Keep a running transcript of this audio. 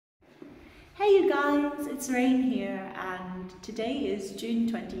Hey you guys, it's Rain here, and today is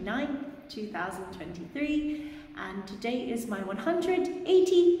June 29th, 2023, and today is my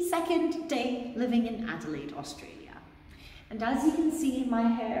 182nd day living in Adelaide, Australia. And as you can see, my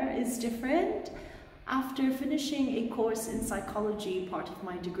hair is different. After finishing a course in psychology, part of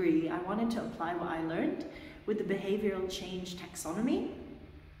my degree, I wanted to apply what I learned with the Behaviour Change Taxonomy.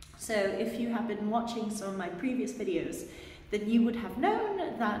 So if you have been watching some of my previous videos, then you would have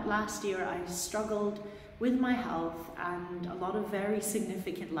known that last year I struggled with my health and a lot of very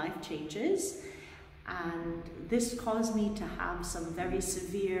significant life changes. And this caused me to have some very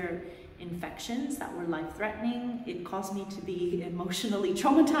severe infections that were life-threatening. It caused me to be emotionally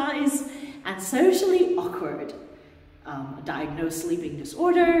traumatized and socially awkward. A diagnosed sleeping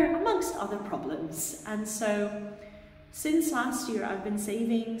disorder, amongst other problems. And so since last year, I've been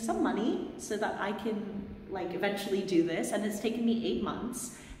saving some money so that I can eventually do this, and it's taken me 8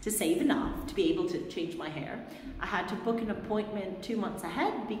 months to save enough to be able to change my hair. I had to book an appointment 2 months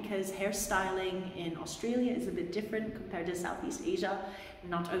ahead because hairstyling in Australia is a bit different compared to Southeast Asia.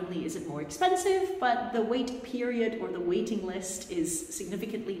 Not only is it more expensive, but the wait period or the waiting list is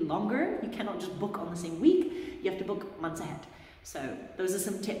significantly longer. You cannot just book on the same week, you have to book months ahead. So those are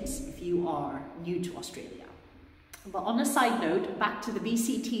some tips if you are new to Australia. But on a side note, back to the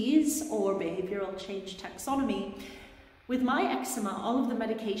BCTs or Behavioural Change Taxonomy, with my eczema, all of the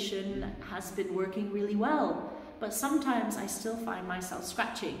medication has been working really well, but sometimes I still find myself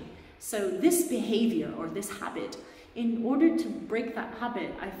scratching. So this behavior or this habit, in order to break that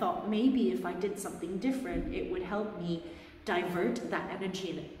habit, I thought maybe if I did something different, it would help me divert that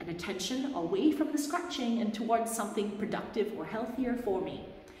energy and attention away from the scratching and towards something productive or healthier for me.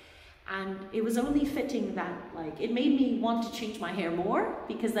 And it was only fitting that it made me want to change my hair more,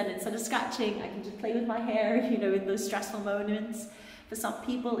 because then instead of scratching, I can just play with my hair, in those stressful moments. For some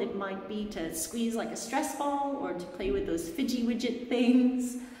people, it might be to squeeze like a stress ball or to play with those fidget widget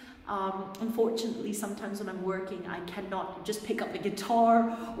things. Unfortunately, sometimes when I'm working, I cannot just pick up a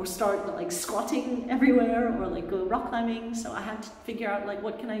guitar or start squatting everywhere or go rock climbing. So I had to figure out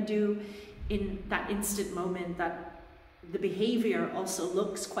what can I do in that instant moment that the behavior also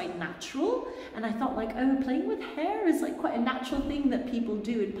looks quite natural. And I thought oh, playing with hair is quite a natural thing that people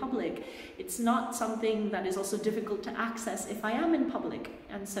do in public. It's not something that is also difficult to access if I am in public.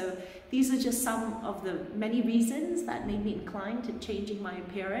 And so these are just some of the many reasons that made me inclined to changing my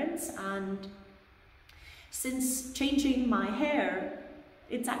appearance. And since changing my hair,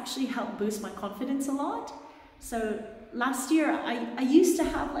 it's actually helped boost my confidence a lot. So last year I used to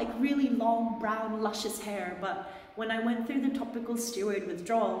have really long brown luscious hair, but when I went through the topical steroid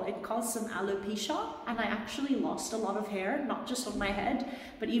withdrawal, it caused some alopecia, and I actually lost a lot of hair, not just on my head,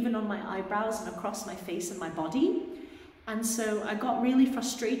 but even on my eyebrows and across my face and my body. And so I got really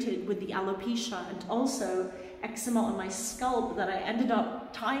frustrated with the alopecia and also eczema on my scalp that I ended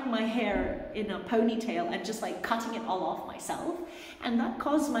up tying my hair in a ponytail and just cutting it all off myself. And that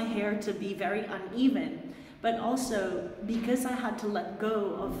caused my hair to be very uneven. But also, because I had to let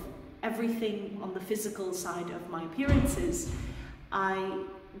go of everything on the physical side of my appearances, I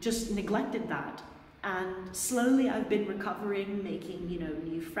just neglected that. And slowly I've been recovering, making,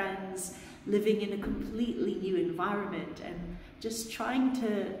 new friends, living in a completely new environment, and just trying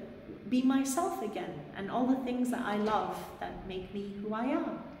to be myself again, and all the things that I love that make me who I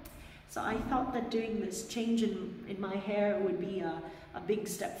am. So I thought that doing this change in my hair would be a big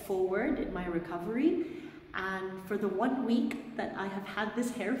step forward in my recovery. And for the 1 week that I have had this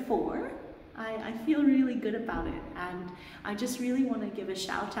hair for, I feel really good about it. And I just really want to give a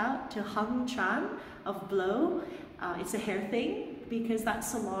shout out to Hung Tran of Blow. It's a hair thing, because that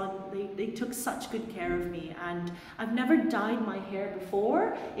salon, they took such good care of me. And I've never dyed my hair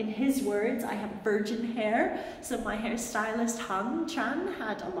before. In his words, I have virgin hair. So my hairstylist Hung Tran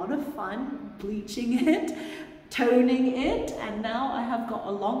had a lot of fun bleaching it, toning it, and now I have got a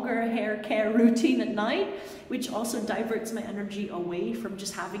longer hair care routine at night, which also diverts my energy away from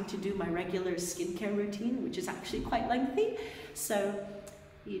just having to do my regular skincare routine, which is actually quite lengthy. So,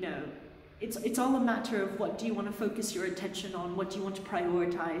 it's all a matter of what do you want to focus your attention on, what do you want to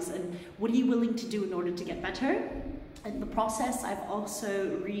prioritize, and what are you willing to do in order to get better. In the process, I've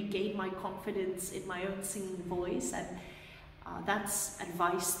also regained my confidence in my own singing voice, and that's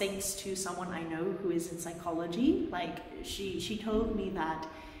advice thanks to someone I know who is in psychology. She told me that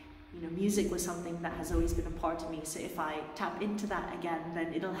music was something that has always been a part of me. So if I tap into that again,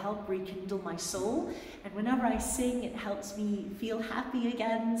 then it'll help rekindle my soul. And whenever I sing, it helps me feel happy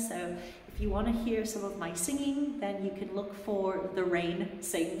again. So if If you want to hear some of my singing, then you can look for The Rain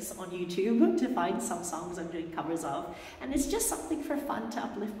Sings on YouTube to find some songs I'm doing covers of. And it's just something for fun to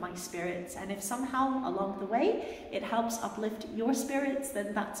uplift my spirits. And if somehow along the way it helps uplift your spirits,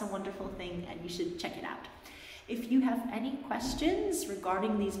 then that's a wonderful thing and you should check it out. If you have any questions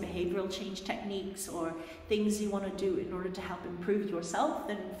regarding these behavioral change techniques or things you want to do in order to help improve yourself,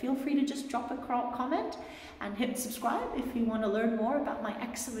 then feel free to just drop a comment and hit subscribe if you want to learn more about my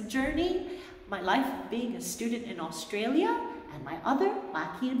eczema journey, my life of being a student in Australia, and my other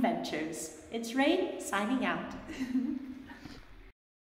wacky adventures. It's Rain, signing out.